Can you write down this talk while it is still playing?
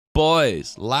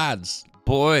Boys, lads,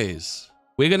 boys,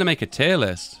 we're going to make a tier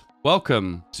list.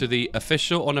 Welcome to the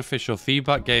official, unofficial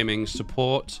Feedback Gaming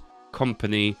support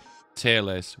company tier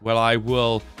list, where I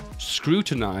will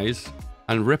scrutinize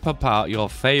and rip apart your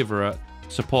favorite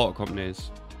support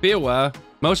companies. Be aware,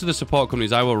 most of the support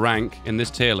companies I will rank in this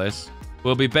tier list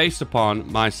will be based upon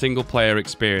my single player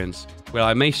experience, where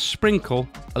I may sprinkle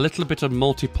a little bit of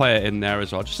multiplayer in there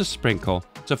as well, just a sprinkle.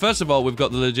 So first of all, we've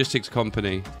got the logistics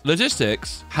company.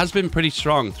 Logistics has been pretty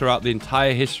strong throughout the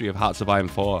entire history of Hearts of Iron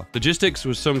 4. Logistics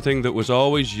was something that was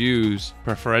always used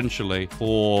preferentially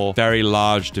for very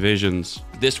large divisions.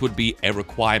 This would be a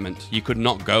requirement. You could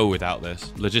not go without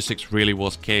this. Logistics really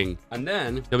was king. And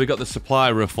then we got the supply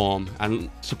reform, and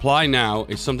supply now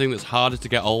is something that's harder to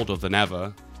get hold of than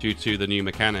ever due to the new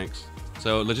mechanics.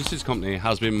 So logistics company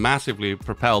has been massively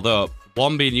propelled up.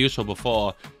 One being useful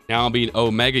before, now being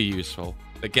omega useful.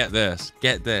 But get this,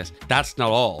 that's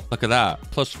not all. Look at that,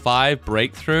 +5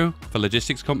 breakthrough for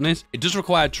logistics companies. It does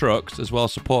require trucks as well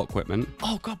as support equipment.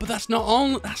 Oh god, but that's not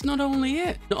only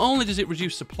it. Not only does it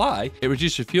reduce supply, it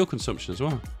reduces fuel consumption as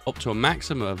well. Up to a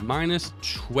maximum of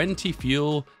 -20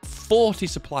 fuel, 40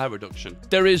 supply reduction.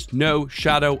 There is no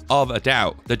shadow of a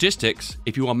doubt. Logistics,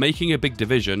 if you are making a big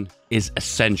division, is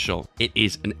essential. It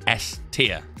is an S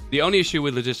tier. The only issue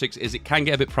with logistics is it can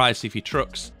get a bit pricey for your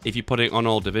trucks if you put it on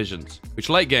all divisions, which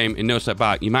late game, in no step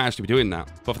back, you might actually be doing that.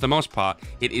 But for the most part,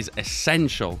 it is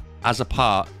essential as a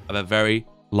part of a very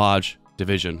large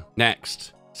division.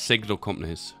 Next, signal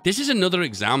companies. This is another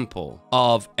example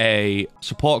of a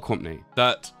support company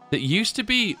that used to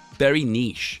be very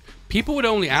niche. People would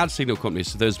only add signal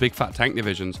companies to those big fat tank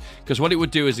divisions because what it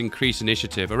would do is increase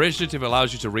initiative. Initiative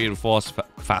allows you to reinforce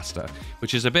faster,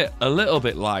 which is a little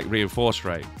bit like reinforce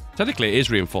rate. Technically it is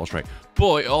reinforce rate,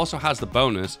 but it also has the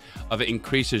bonus of it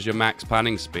increases your max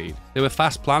planning speed. They were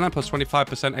fast planner plus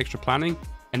 25% extra planning.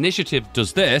 Initiative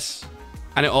does this,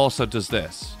 and it also does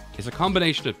this. It's a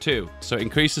combination of two. So it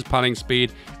increases planning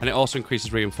speed and it also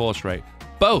increases reinforce rate.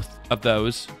 Both of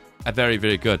those are very,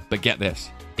 very good. But get this,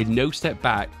 in no step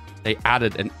back, they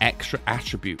added an extra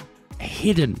attribute, a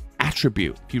hidden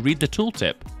attribute. If you read the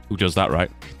tooltip, who does that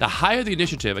right? The higher the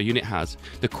initiative a unit has,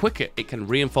 the quicker it can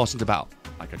reinforce into battle,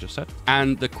 like I just said.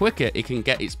 And the quicker it can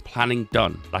get its planning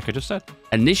done, like I just said.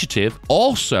 Initiative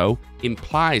also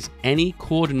implies any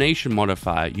coordination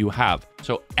modifier you have.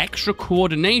 So extra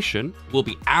coordination will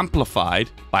be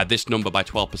amplified by this number by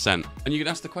 12%. And you can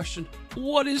ask the question,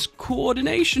 what is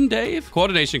coordination, Dave?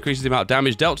 Coordination increases the amount of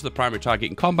damage dealt to the primary target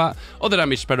in combat, or the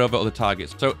damage spread over other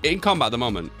targets. So in combat at the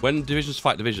moment, when divisions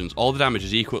fight divisions, all the damage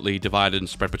is equally divided and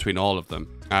spread between all of them.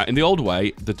 In the old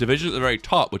way, the division at the very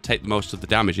top would take most of the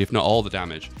damage, if not all the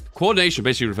damage. Coordination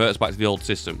basically reverts back to the old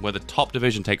system, where the top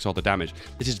division takes all the damage.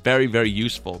 This is very, very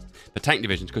useful for tank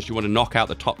divisions because you want to knock out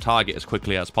the top target as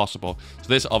quickly as possible. So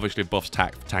this obviously buffs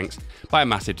tanks by a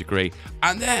massive degree.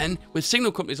 And then with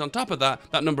signal companies on top of that,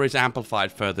 that number is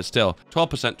amplified further still.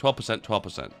 12%, 12%,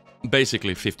 12%.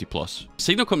 Basically 50 plus.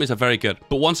 Signal companies are very good,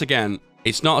 but once again,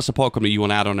 it's not a support company you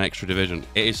want to add on an extra division.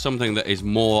 It is something that is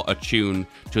more attuned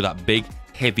to that big,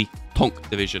 heavy tank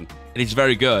division. It is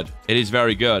very good. It is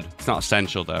very good. It's not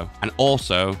essential though. And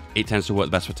also, it tends to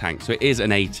work best for tanks. So it is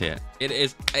an A tier. It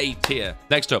is A tier.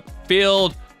 Next up,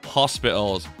 field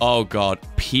hospitals. Oh god,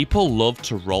 people love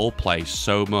to roleplay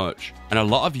so much. And a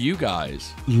lot of you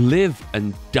guys live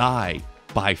and die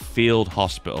by field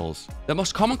hospitals. The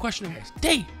most common question is,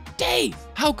 Dave,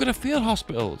 how good are field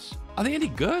hospitals? Are they any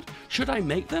good? Should I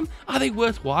make them? Are they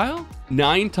worthwhile?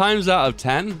 9 times out of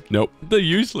 10? Nope. They're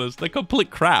useless. They're complete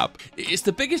crap. It's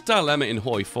the biggest dilemma in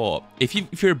HOI4.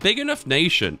 If you're a big enough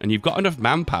nation and you've got enough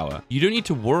manpower, you don't need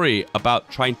to worry about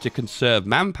trying to conserve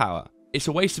manpower. It's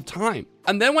a waste of time.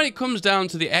 And then when it comes down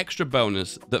to the extra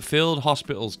bonus that field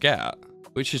hospitals get,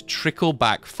 which is trickle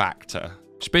back factor,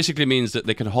 which basically means that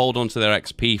they can hold on to their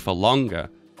XP for longer,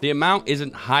 the amount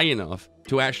isn't high enough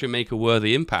to actually make a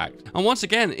worthy impact. And once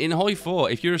again, in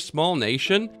HOI4, if you're a small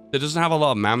nation that doesn't have a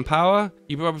lot of manpower,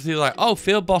 you're probably like, oh,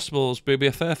 field hospitals would be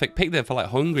a perfect pick there for like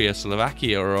Hungary or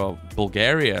Slovakia or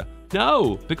Bulgaria.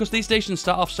 No, because these nations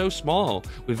start off so small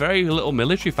with very little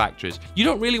military factories. You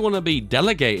don't really want to be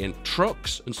delegating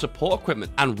trucks and support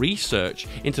equipment and research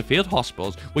into field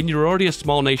hospitals when you're already a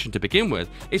small nation to begin with.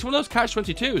 It's one of those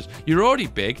catch-22s. You're already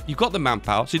big, you've got the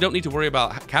manpower, so you don't need to worry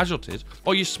about casualties,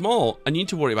 or you're small and you need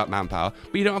to worry about manpower,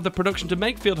 but you don't have the production to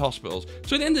make field hospitals.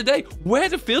 So at the end of the day, where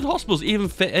do field hospitals even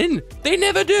fit in? They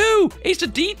never do. It's a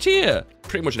D tier.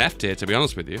 Pretty much an F tier, to be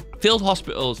honest with you. Field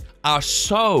hospitals are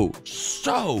so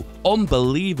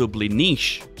unbelievably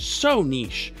niche. So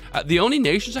niche. The only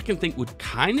nations I can think would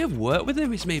kind of work with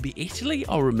them is maybe Italy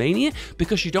or Romania,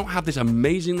 because you don't have this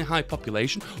amazingly high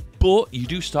population, but you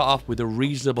do start off with a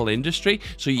reasonable industry,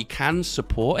 so you can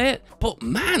support it. But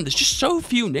man, there's just so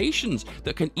few nations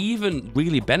that can even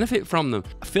really benefit from them.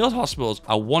 Field hospitals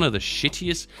are one of the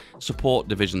shittiest support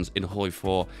divisions in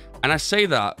HOI4. And I say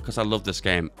that because I love this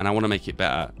game and I want to make it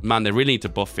better. Man, they really need to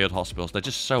buff field hospitals. They're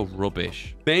just so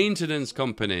rubbish. Maintenance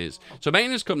companies. So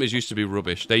maintenance companies used to be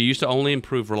rubbish. They used to only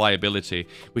improve reliability,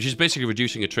 which is basically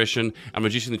reducing attrition and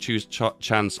reducing the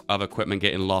chance of equipment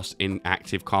getting lost in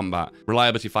active combat.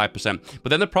 Reliability 5%.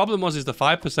 But then the problem was the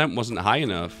 5% wasn't high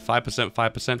enough.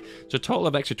 5%. So a total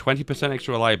of extra 20%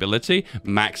 extra reliability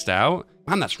maxed out.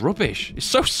 Man, that's rubbish. It's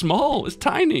so small. It's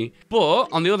tiny. But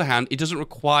on the other hand, it doesn't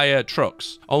require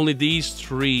trucks. Only these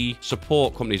 3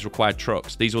 support companies require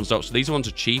trucks. These ones don't. So these ones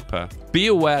are cheaper. Be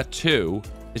aware too,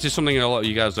 this is something a lot of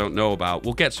you guys don't know about.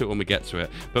 We'll get to it when we get to it.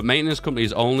 But maintenance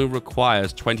companies only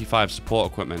requires 25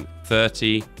 support equipment.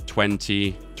 30,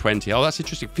 20, 20. Oh, that's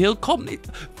interesting. Field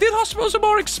hospitals are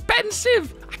more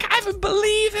expensive. I can't even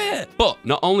believe it. But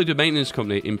not only do maintenance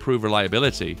company improve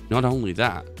reliability, not only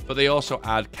that, but they also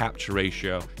add capture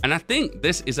ratio. And I think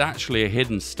this is actually a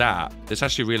hidden stat. It's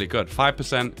actually really good.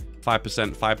 5%,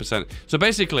 5%, 5%. So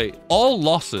basically, all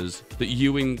losses that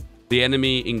the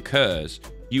enemy incurs,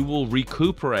 you will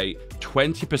recuperate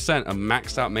 20% of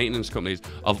maxed out maintenance companies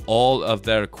of all of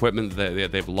their equipment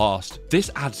that they've lost. This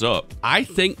adds up. I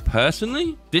think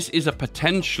personally, this is a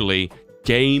potentially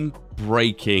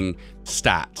game-breaking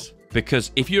stat.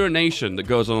 Because if you're a nation that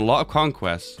goes on a lot of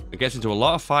conquests and gets into a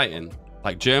lot of fighting,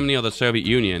 like Germany or the Soviet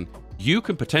Union, you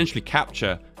can potentially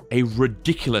capture a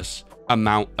ridiculous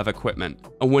amount of equipment.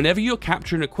 And whenever you're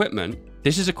capturing equipment,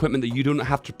 this is equipment that you don't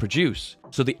have to produce.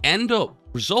 So the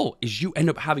result is you end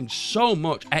up having so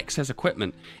much excess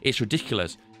equipment. It's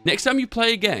ridiculous. Next time you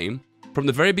play a game, from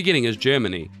the very beginning as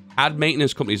Germany, add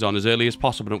maintenance companies on as early as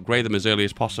possible and upgrade them as early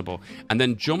as possible. And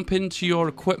then jump into your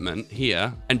equipment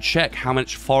here and check how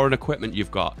much foreign equipment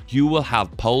you've got. You will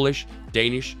have Polish,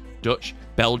 Danish, Dutch,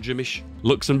 Belgiumish,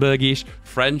 Luxembourgish,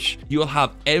 French. You'll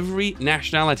have every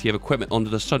nationality of equipment under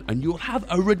the sun, and you'll have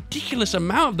a ridiculous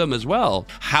amount of them as well.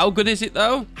 How good is it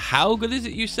though? How good is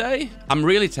it, you say? I'm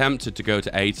really tempted to go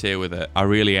to A tier with it. I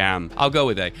really am. I'll go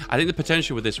with A. I think the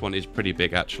potential with this one is pretty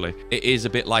big, actually. It is a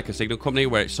bit like a signal company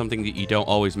where it's something that you don't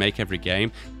always make every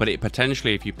game, but it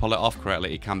potentially, if you pull it off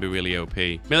correctly, it can be really OP.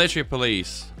 Military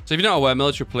police. So if you're not aware,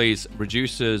 military police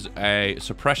reduces a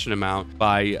suppression amount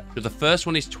by, the first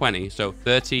one is 20, so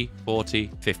 30,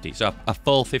 40, 50. So a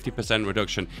full 50%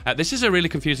 reduction. This is a really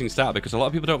confusing stat because a lot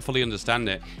of people don't fully understand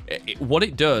it. What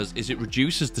it does is it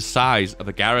reduces the size of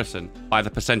a garrison by the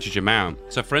percentage amount.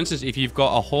 So for instance, if you've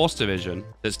got a horse division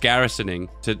that's garrisoning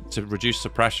to reduce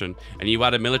suppression, and you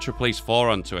add a military police 4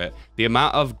 onto it, the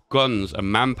amount of guns and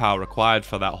manpower required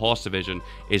for that horse division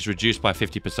is reduced by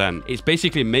 50%. It's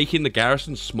basically making the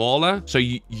garrison smaller, so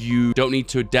you don't need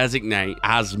to designate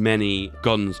as many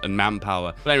guns and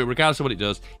manpower. But anyway, regardless of what it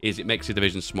does, is it makes the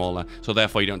division smaller, so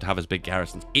therefore you don't have as big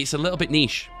garrisons. It's a little bit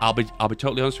niche. I'll be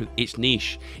totally honest with you. It's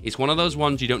niche. It's one of those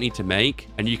ones you don't need to make,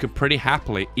 and you can pretty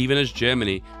happily, even as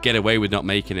Germany, get away with not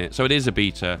making it. So it is a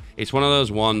beta. It's one of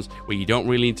those ones where you don't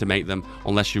really need to make them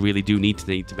unless you really do need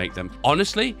to make them.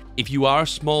 Honestly, if you are a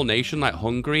small nation like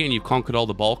Hungary and you've conquered all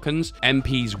the Balkans,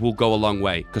 MPs will go a long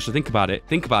way. Because so think about it.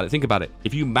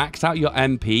 If you max out your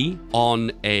MP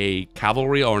on a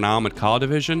cavalry or an armored car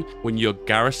division, when you're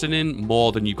garrisoning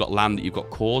more than you've got land that you've got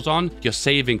cores on, you're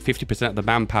saving 50% of the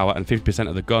manpower and 50%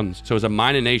 of the guns. So as a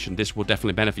minor nation, this will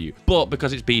definitely benefit you. But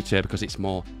because it's beta, because it's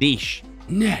more niche.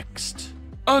 Next,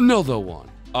 another one.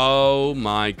 Oh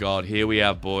my god, here we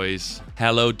have, boys.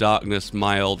 Hello darkness,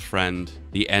 my old friend,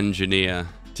 the engineer.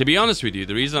 To be honest with you,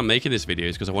 the reason I'm making this video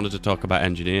is because I wanted to talk about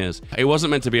engineers. It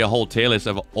wasn't meant to be a whole tier list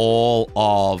of all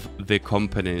of the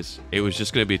companies. It was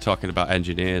just going to be talking about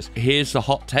engineers. Here's the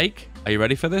hot take. Are you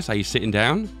ready for this? Are you sitting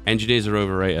down? Engineers are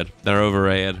overrated. They're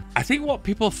overrated. I think what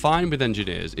people find with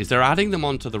engineers is they're adding them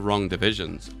onto the wrong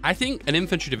divisions. I think an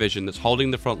infantry division that's holding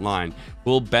the front line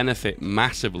will benefit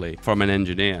massively from an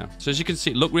engineer. So as you can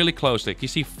see, look really closely. You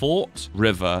see fort,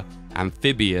 river,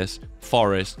 amphibious,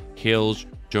 forest, hills,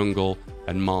 jungle,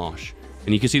 and marsh.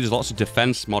 And you can see there's lots of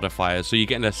defense modifiers, so you're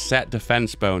getting a set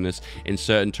defense bonus in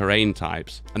certain terrain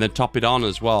types. And then top it on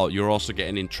as well, you're also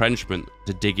getting entrenchment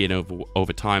to dig in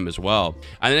over time as well.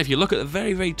 And then if you look at the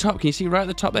very, very top, can you see right at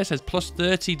the top there, it says plus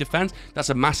 30 defense? That's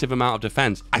a massive amount of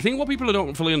defense. I think what people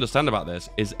don't fully understand about this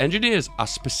is engineers are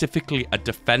specifically a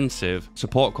defensive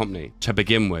support company to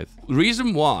begin with. The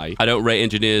reason why I don't rate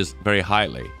engineers very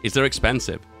highly is they're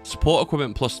expensive. support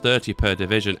equipment plus 30 per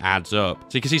division adds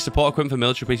up. So you can see support equipment for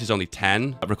military police is only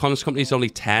 10. Reconnaissance company is only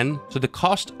 10. So the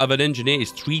cost of an engineer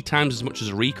is 3 times as much as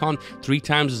a recon, 3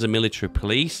 times as a military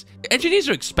police. Engineers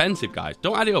are expensive, guys.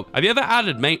 Don't add it up. Have you ever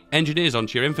added engineers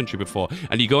onto your infantry before,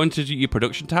 and you go into your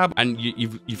production tab and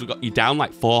you're down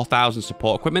like 4,000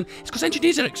 support equipment? It's because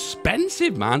engineers are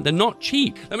expensive, man. They're not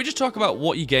cheap. Let me just talk about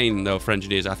what you gain though for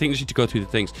engineers. I think you need to go through the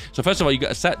things. So first of all, you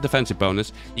get a set defensive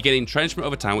bonus. You get entrenchment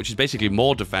over time, which is basically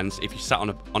more defense if you sat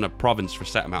on a province for a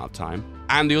set amount of time.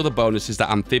 And the other bonus is that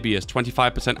amphibious,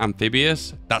 25%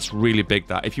 amphibious. That's really big,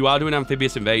 that. If you are doing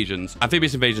amphibious invasions,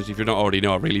 if you don't already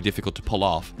know, are really difficult to pull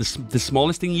off. The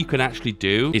smallest thing you can actually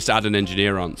do is to add an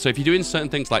engineer on. So if you're doing certain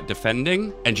things like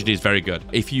defending, engineer is very good.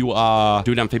 If you are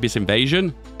doing amphibious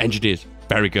invasion, engineers,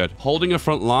 very good. Holding a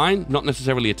front line, not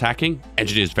necessarily attacking,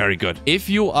 engineers, very good. If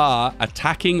you are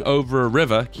attacking over a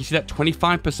river, can you see that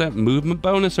 25% movement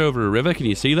bonus over a river? Can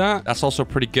you see that? That's also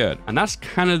pretty good. And that's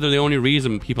kind of the only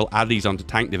reason people add these onto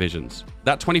tank divisions.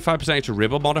 That 25% extra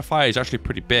river modifier is actually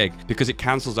pretty big because it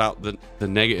cancels out the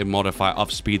negative modifier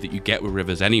of speed that you get with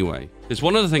rivers anyway. There's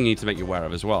one other thing you need to make you aware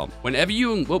of as well. Whenever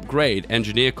you upgrade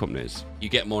engineer companies, you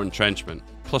get more entrenchment.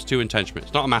 +2 entrenchment.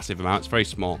 It's not a massive amount, it's very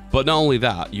small. But not only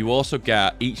that, you also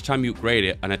get, each time you upgrade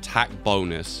it, an attack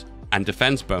bonus and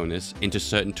defense bonus into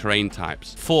certain terrain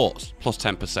types. Forts,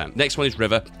 +10%. Next one is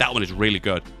river. That one is really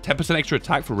good. 10% extra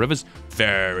attack for rivers,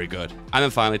 very good. And then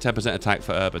finally, 10% attack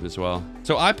for urban as well.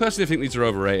 So I personally think these are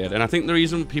overrated. And I think the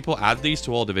reason people add these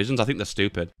to all divisions, I think they're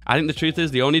stupid. I think the truth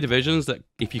is the only divisions that,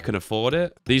 if you can afford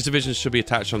it, these divisions should be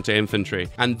attached onto infantry.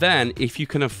 And then if you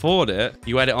can afford it,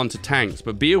 you add it onto tanks.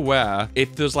 But be aware,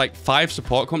 if there's like 5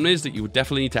 support companies that you would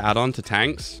definitely need to add on to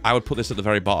tanks, I would put this at the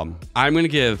very bottom. I'm going to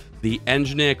give the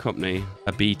engineer company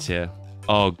a B tier.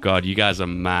 Oh god, you guys are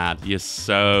mad. You're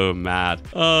so mad.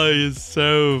 Oh, you're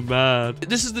so mad.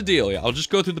 This is the deal, yeah. I'll just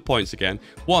go through the points again.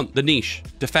 1, the niche,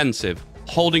 defensive,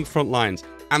 holding front lines,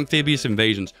 amphibious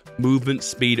invasions, movement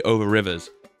speed over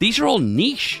rivers. These are all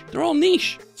niche. They're all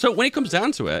niche. So when it comes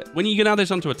down to it, when you can add this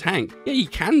onto a tank, yeah, you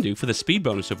can do for the speed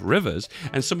bonus of rivers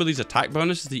and some of these attack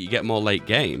bonuses that you get more late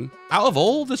game. Out of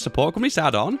all the support companies to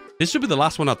add on, this would be the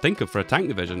last one I'd think of for a tank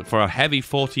division, for a heavy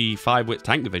 45 width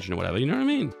tank division or whatever, you know what I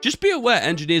mean? Just be aware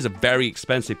engineers are very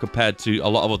expensive compared to a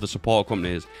lot of other support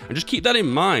companies. And just keep that in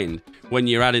mind when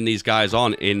you're adding these guys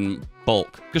on in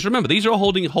bulk. Because remember, these are all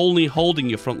holding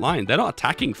your front line. They're not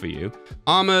attacking for you.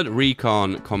 Armored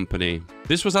Recon Company.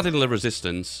 This was adding the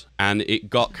resistance and it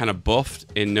got kind of buffed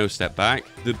in No Step Back.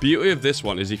 The beauty of this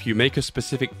one is if you make a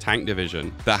specific tank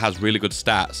division that has really good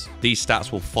stats, these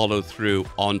stats will follow through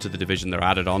onto the division they're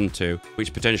added onto,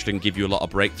 which potentially can give you a lot of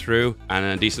breakthrough and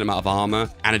a decent amount of armor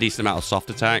and a decent amount of soft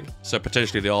attack. So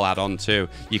potentially they all add on too.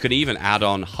 You can even add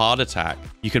on hard attack.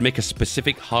 You can make a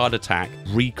specific hard attack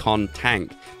recon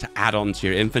tank to add on to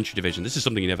your infantry division. This is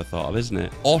something you never thought of, isn't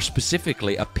it? Or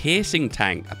specifically a piercing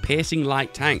tank, a piercing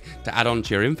light tank to add on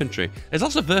to your infantry. There's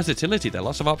lots of versatility there,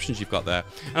 lots of options you've got there.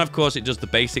 And of course, it does the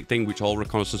basic thing which all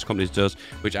reconnaissance companies does,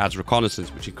 which adds reconnaissance,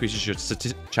 which increases your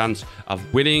chance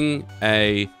of winning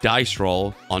a dice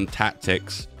roll on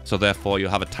tactics. So therefore,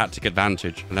 you'll have a tactic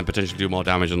advantage and then potentially do more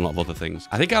damage and a lot of other things.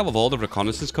 I think out of all the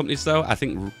reconnaissance companies, though, I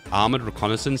think armored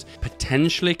reconnaissance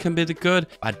potentially can be the good.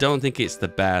 I don't think it's the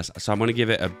best. So I'm going to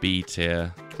give it a B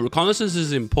tier. Reconnaissance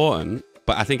is important,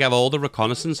 but I think out of all the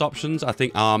reconnaissance options, I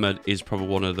think armored is probably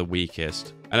one of the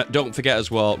weakest. And don't forget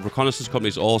as well, reconnaissance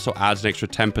companies also adds an extra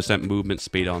 10% movement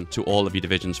speed on to all of your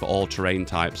divisions for all terrain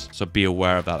types. So be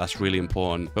aware of that. That's really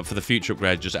important. But for the future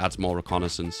upgrade, just adds more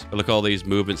reconnaissance. But look at all these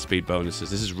movement speed bonuses.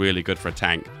 This is really good for a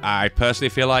tank. I personally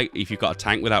feel like if you've got a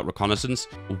tank without reconnaissance,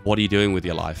 what are you doing with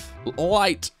your life?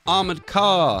 Light armored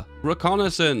car,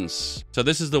 reconnaissance. So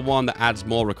this is the one that adds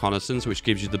more reconnaissance, which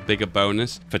gives you the bigger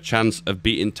bonus for chance of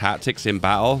beating tactics in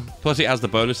battle. Plus it has the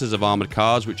bonuses of armored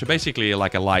cars, which are basically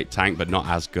like a light tank, but not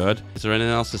as good. Is there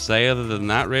anything else to say other than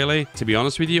that, really? To be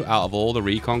honest with you, out of all the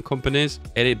recon companies,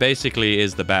 it basically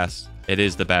is the best. It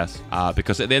is the best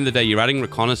because at the end of the day, you're adding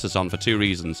reconnaissance on for 2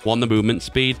 reasons. 1, the movement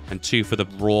speed, and 2, for the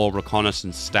raw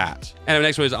reconnaissance stat. Anyway,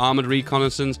 next one is armored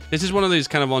reconnaissance. This is one of these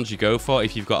kind of ones you go for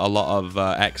if you've got a lot of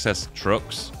excess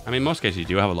trucks. I mean, in most cases, you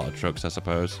do have a lot of trucks, I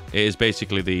suppose. It is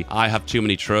basically the, I have too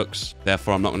many trucks,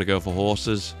 therefore I'm not going to go for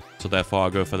horses. So therefore, I'll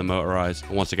go for the motorized.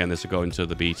 And once again, this will go into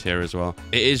the B tier as well.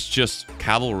 It is just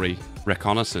cavalry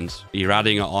reconnaissance. You're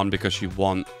adding it on because you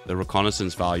want the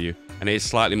reconnaissance value. And it is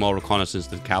slightly more reconnaissance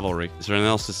than cavalry. Is there anything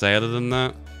else to say other than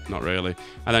that? Not really.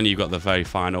 And then you've got the very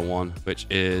final one, which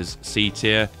is C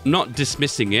tier. Not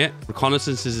dismissing it.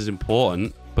 Reconnaissance is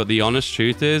important. But the honest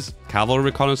truth is, cavalry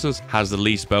reconnaissance has the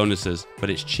least bonuses,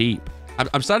 but it's cheap.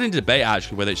 I'm starting to debate,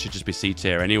 actually, whether it should just be C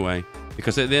tier anyway.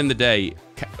 Because at the end of the day,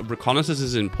 reconnaissance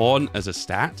is important as a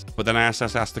stat, but then I have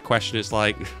to ask the question, it's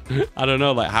like, I don't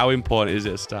know, like how important is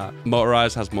it a stat?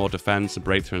 Motorized has more defense and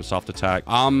breakthrough and soft attack.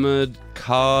 Armored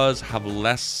cars have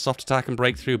less soft attack and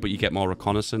breakthrough, but you get more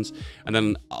reconnaissance. And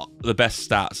then the best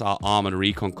stats are armored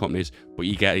recon companies, but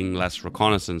you're getting less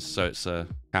reconnaissance. So it's a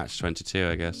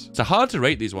catch-22, I guess. It's hard to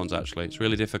rate these ones, actually. It's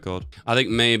really difficult. I think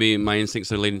maybe my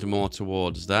instincts are leaning more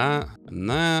towards that and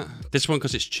that. This one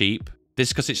because it's cheap.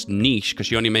 This because it's niche,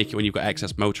 because you only make it when you've got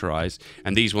excess motorized,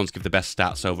 and these ones give the best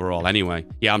stats overall anyway.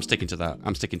 Yeah, I'm sticking to that.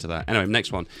 I'm sticking to that. Anyway,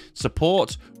 next one.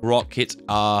 Support rocket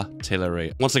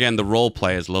artillery. Once again, the role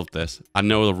players love this. I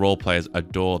know the role players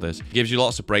adore this. It gives you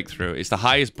lots of breakthrough. It's the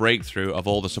highest breakthrough of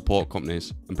all the support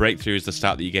companies. And breakthrough is the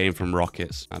stat that you gain from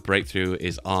rockets. Breakthrough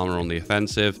is armor on the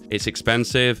offensive. It's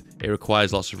expensive. It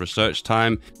requires lots of research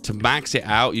time. To max it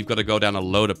out, you've got to go down a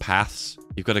load of paths.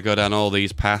 You've got to go down all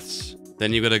these paths.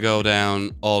 Then you've got to go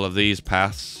down all of these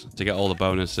paths to get all the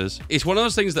bonuses. It's one of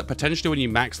those things that potentially when you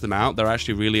max them out, they're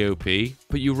actually really OP,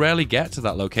 but you rarely get to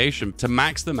that location. To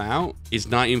max them out is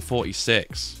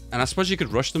 1946. And I suppose you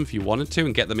could rush them if you wanted to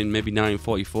and get them in maybe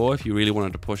 1944 if you really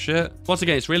wanted to push it. Once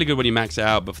again, it's really good when you max it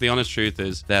out, but for the honest truth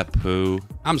is they're poo.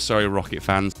 I'm sorry, Rocket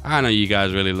fans. I know you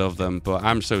guys really love them, but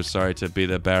I'm so sorry to be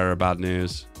the bearer of bad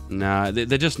news. Nah, they're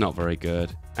just not very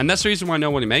good. And that's the reason why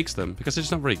no one makes them, because it's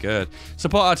just not very good.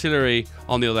 Support artillery,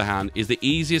 on the other hand, is the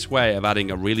easiest way of adding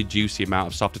a really juicy amount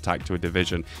of soft attack to a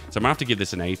division. So I'm gonna have to give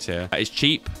this an A tier. It's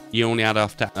cheap. You only add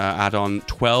on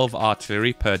 12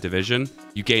 artillery per division.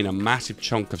 You gain a massive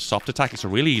chunk of soft attack. It's a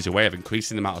really easy way of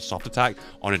increasing the amount of soft attack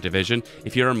on a division.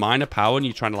 If you're a minor power and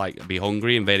you're trying to like be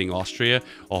Hungary invading Austria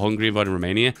or Hungary invading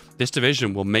Romania, this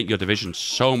division will make your division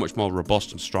so much more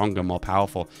robust and stronger, more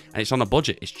powerful. And it's on a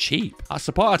budget. It's cheap. Our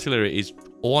support artillery is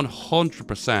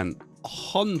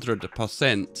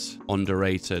 100%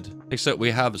 underrated. Except we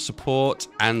have support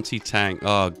anti-tank.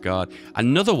 Oh god,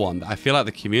 another one that I feel like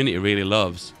the community really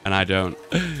loves and I don't.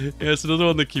 Yeah, it's another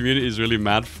one the community is really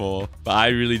mad for, but I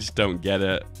really just don't get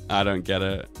it. I don't get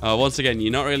it. Once again,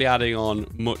 you're not really adding on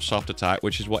much soft attack,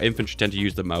 which is what infantry tend to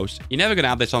use the most. You're never going to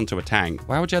add this onto a tank.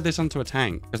 Why would you add this onto a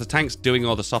tank? Because the tank's doing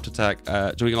all the soft attack,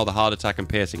 doing all the hard attack and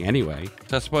piercing anyway.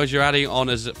 So I suppose you're adding on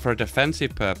as for a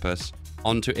defensive purpose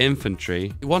onto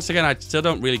infantry. Once again, I still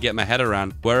don't really get my head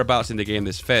around whereabouts in the game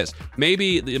this fits.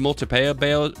 Maybe the multiplayer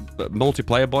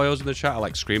boyos in the chat are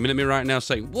like screaming at me right now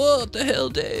saying, what the hell,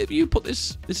 Dave? You put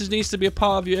this needs to be a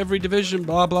part of your every division,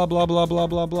 blah, blah, blah, blah, blah,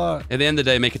 blah, blah. At the end of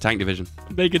the day, make a tank division.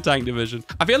 Make a tank division.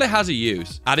 I feel it has a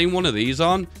use. Adding one of these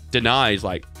on denies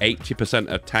like 80%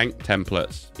 of tank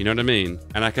templates. You know what I mean?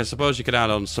 And I suppose you could add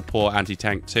on support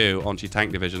anti-tank too onto your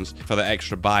tank divisions for the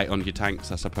extra bite on your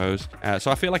tanks, I suppose.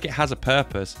 So I feel like it has a purpose,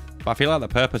 but I feel like the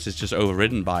purpose is just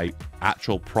overridden by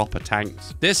actual proper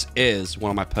tanks. This is one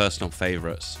of my personal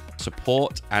favorites.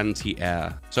 Support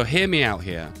anti-air. So hear me out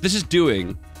here. This is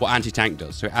doing what anti-tank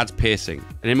does. So it adds piercing.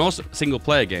 And in most single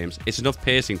player games, it's enough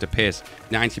piercing to pierce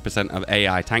 90% of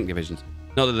AI tank divisions.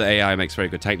 Not that the AI makes very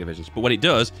good tank divisions, but when it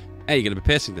does, hey, you're going to be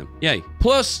piercing them. Yay.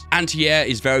 Plus, anti-air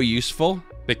is very useful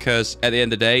because at the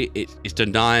end of the day, it's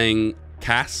denying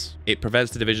CAS. It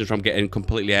prevents the division from getting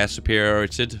completely air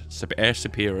superiority. Air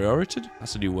superiority?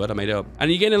 That's a new word I made up. And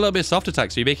you're getting a little bit of soft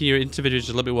attack, so you're making your individuals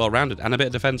a little bit well-rounded and a bit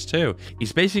of defense too.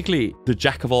 He's basically the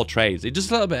jack of all trades. It does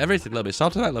a little bit of everything. A little bit of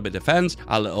soft attack, a little bit of defense,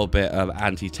 a little bit of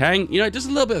anti-tank. You know, it does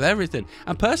a little bit of everything.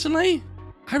 And personally,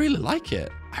 I really like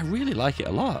it. I really like it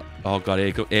a lot. Oh god,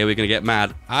 here we're gonna get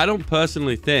mad. I don't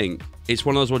personally think it's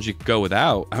one of those ones you could go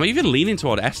without. I'm even leaning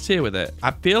toward S tier with it.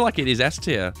 I feel like it is S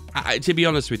tier. To be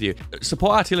honest with you,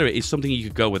 support artillery is something you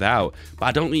could go without, but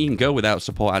I don't think you can go without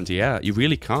support anti-air. You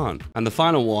really can't. And the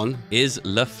final one is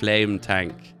Le Flame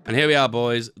Tank. And here we are,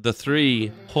 boys. The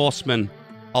three horsemen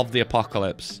of the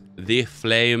apocalypse. The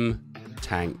Flame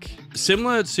Tank.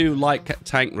 Similar to like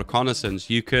tank reconnaissance,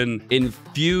 you can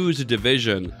infuse a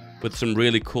division with some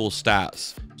really cool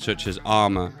stats, such as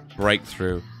armor,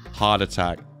 breakthrough, hard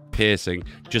attack, piercing,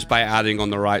 just by adding on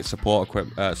the right support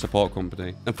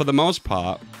company. And for the most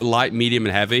part, light, medium,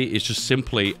 and heavy is just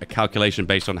simply a calculation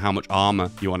based on how much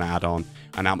armor you want to add on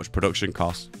and how much production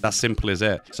costs. That's simple as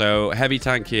it. So heavy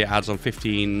tank here adds on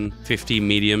 15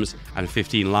 mediums and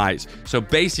 15 lights. So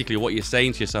basically what you're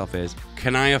saying to yourself is,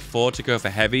 Can I afford to go for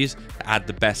heavies to add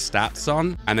the best stats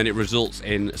on? And then it results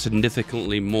in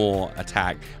significantly more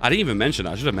attack. I didn't even mention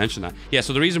that. I should have mentioned that. Yeah,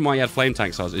 so the reason why you add flame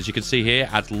tanks is you can see here,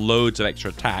 adds loads of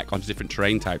extra attack onto different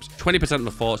terrain types. 20%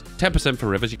 for forest, 10% for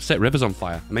rivers. You can set rivers on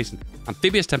fire. Amazing.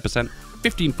 Amphibious 10%,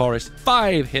 15 forests,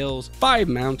 5 hills, 5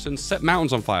 mountains, set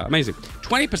mountains on fire. Amazing.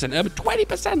 20% urban,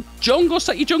 20%. Jungle,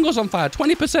 set your jungles on fire.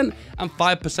 20% and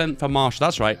 5% for marsh.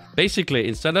 That's right. Basically,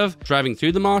 instead of driving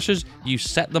through the marshes, you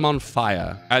set them on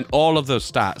fire. And all of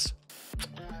those stats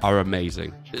are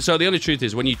amazing. So the only truth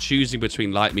is when you're choosing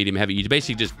between light, medium, heavy, you're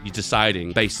basically you're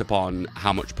deciding based upon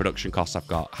how much production costs I've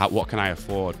got, what can I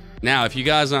afford. Now, if you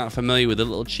guys aren't familiar with the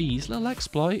little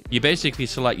exploit, you basically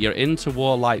select your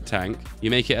interwar light tank,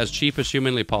 you make it as cheap as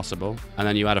humanly possible, and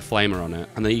then you add a flamer on it,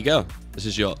 and there you go. This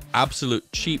is your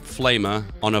absolute cheap flamer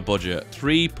on a budget.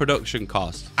 3 production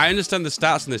costs. I understand the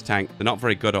stats in this tank, they're not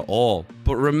very good at all.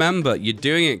 But remember, you're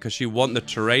doing it because you want the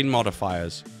terrain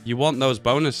modifiers. You want those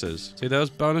bonuses. See those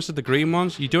bonuses, the green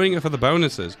ones? You're doing it for the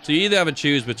bonuses. So you either have to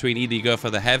choose between either you go for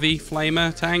the heavy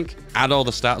flamer tank, add all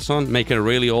the stats on, make it a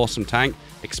really awesome tank,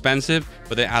 expensive,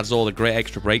 but it adds all the great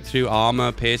extra breakthrough,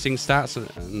 armor, piercing stats,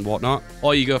 and whatnot.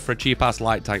 Or you go for a cheap-ass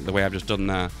light tank the way I've just done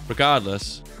there.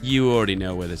 Regardless, you already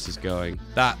know where this is going.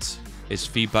 That is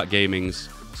Feedback Gaming's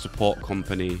support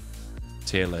company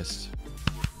tier list.